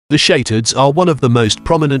The Shaytards are one of the most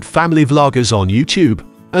prominent family vloggers on YouTube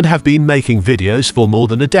and have been making videos for more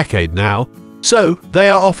than a decade now, so they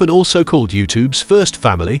are often also called YouTube's first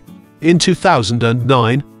family. In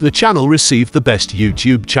 2009, the channel received the Best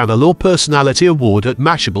YouTube Channel or Personality Award at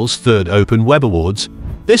Mashable's third Open Web Awards.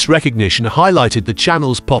 This recognition highlighted the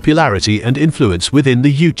channel's popularity and influence within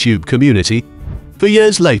the YouTube community. For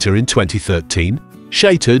years later in 2013,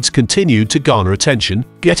 Shaytards continued to garner attention,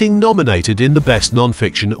 getting nominated in the Best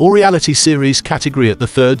Non-Fiction or Reality Series category at the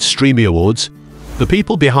third Streamy Awards. The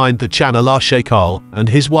people behind the channel are Shay Carl and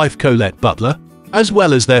his wife Colette Butler, as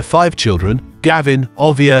well as their 5 children, Gavin,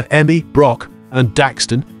 Ovia, Emmy, Brock, and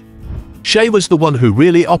Daxton. Shay was the one who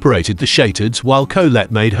really operated the Shaytards, while Colette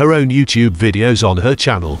made her own YouTube videos on her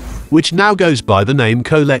channel, which now goes by the name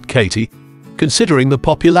Colette Katie. Considering the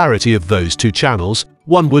popularity of those two channels,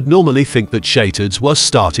 one would normally think that Shaytards was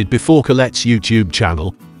started before Colette's YouTube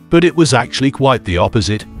channel, but it was actually quite the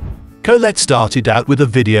opposite. Colette started out with a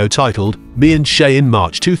video titled Me and Shay in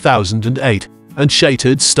March 2008, and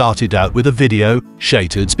Shaytards started out with a video,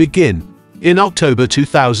 Shaytards Begin, in October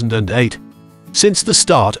 2008. Since the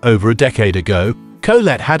start over a decade ago,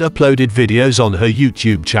 Colette had uploaded videos on her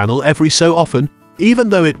YouTube channel every so often, even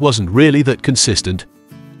though it wasn't really that consistent.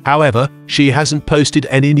 However, she hasn't posted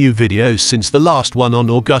any new videos since the last one on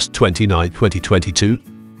August 29, 2022.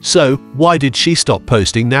 So, why did she stop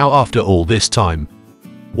posting now after all this time?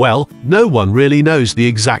 Well, no one really knows the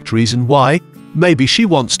exact reason why. Maybe she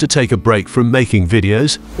wants to take a break from making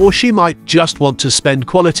videos, or she might just want to spend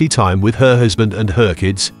quality time with her husband and her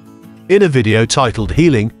kids. In a video titled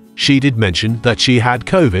Healing, she did mention that she had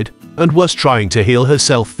COVID and was trying to heal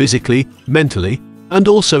herself physically, mentally, and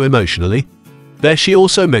also emotionally. There she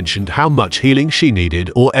also mentioned how much healing she needed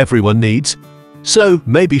or everyone needs. So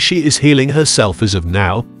maybe she is healing herself as of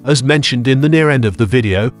now, as mentioned in the near end of the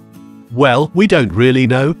video. Well, we don't really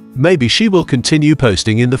know. Maybe she will continue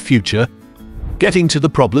posting in the future. Getting to the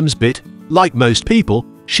problems bit, like most people,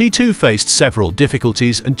 she too faced several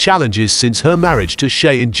difficulties and challenges since her marriage to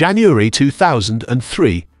Shay in January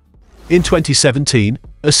 2003. In 2017,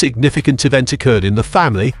 a significant event occurred in the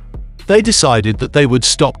family. They decided that they would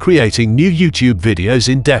stop creating new YouTube videos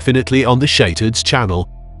indefinitely on the Shaytards channel.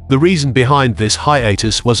 The reason behind this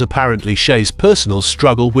hiatus was apparently Shay's personal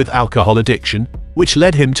struggle with alcohol addiction, which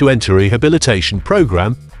led him to enter a rehabilitation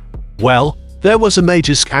program. Well, there was a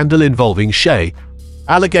major scandal involving Shay.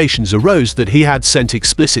 Allegations arose that he had sent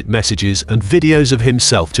explicit messages and videos of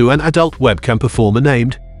himself to an adult webcam performer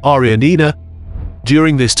named Arianina.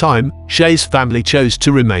 During this time, Shay's family chose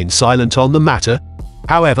to remain silent on the matter.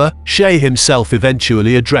 However, Shay himself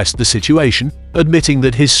eventually addressed the situation, admitting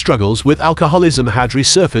that his struggles with alcoholism had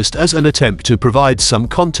resurfaced as an attempt to provide some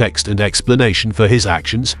context and explanation for his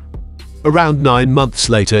actions. Around 9 months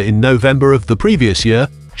later, in November of the previous year,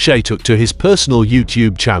 Shay took to his personal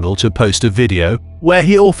YouTube channel to post a video where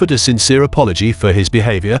he offered a sincere apology for his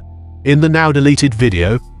behavior. In the now deleted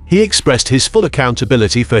video, he expressed his full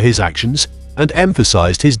accountability for his actions and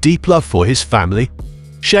emphasized his deep love for his family.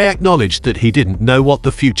 Shay acknowledged that he didn't know what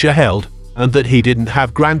the future held and that he didn't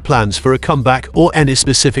have grand plans for a comeback or any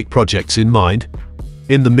specific projects in mind.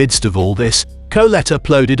 In the midst of all this, Colette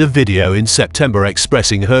uploaded a video in September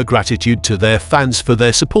expressing her gratitude to their fans for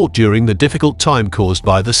their support during the difficult time caused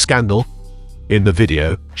by the scandal. In the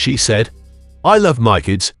video, she said, "I love my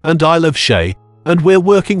kids, and I love Shay, and we're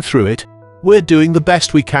working through it. We're doing the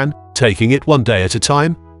best we can, taking it one day at a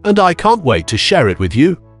time, and I can't wait to share it with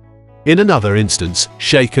you." In another instance,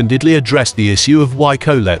 Shay candidly addressed the issue of why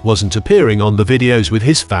Colette wasn't appearing on the videos with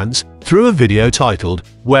his fans through a video titled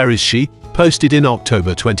Where Is She?, posted in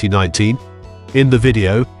October 2019. In the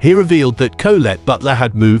video, he revealed that Colette Butler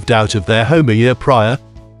had moved out of their home a year prior.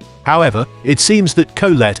 However, it seems that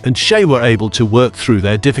Colette and Shay were able to work through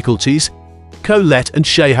their difficulties. Colette and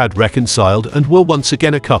Shay had reconciled and were once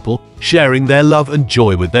again a couple, sharing their love and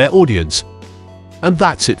joy with their audience. And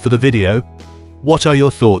that's it for the video. What are your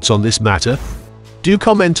thoughts on this matter? Do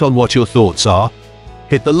comment on what your thoughts are.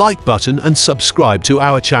 Hit the like button and subscribe to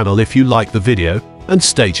our channel if you like the video, and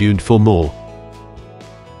stay tuned for more.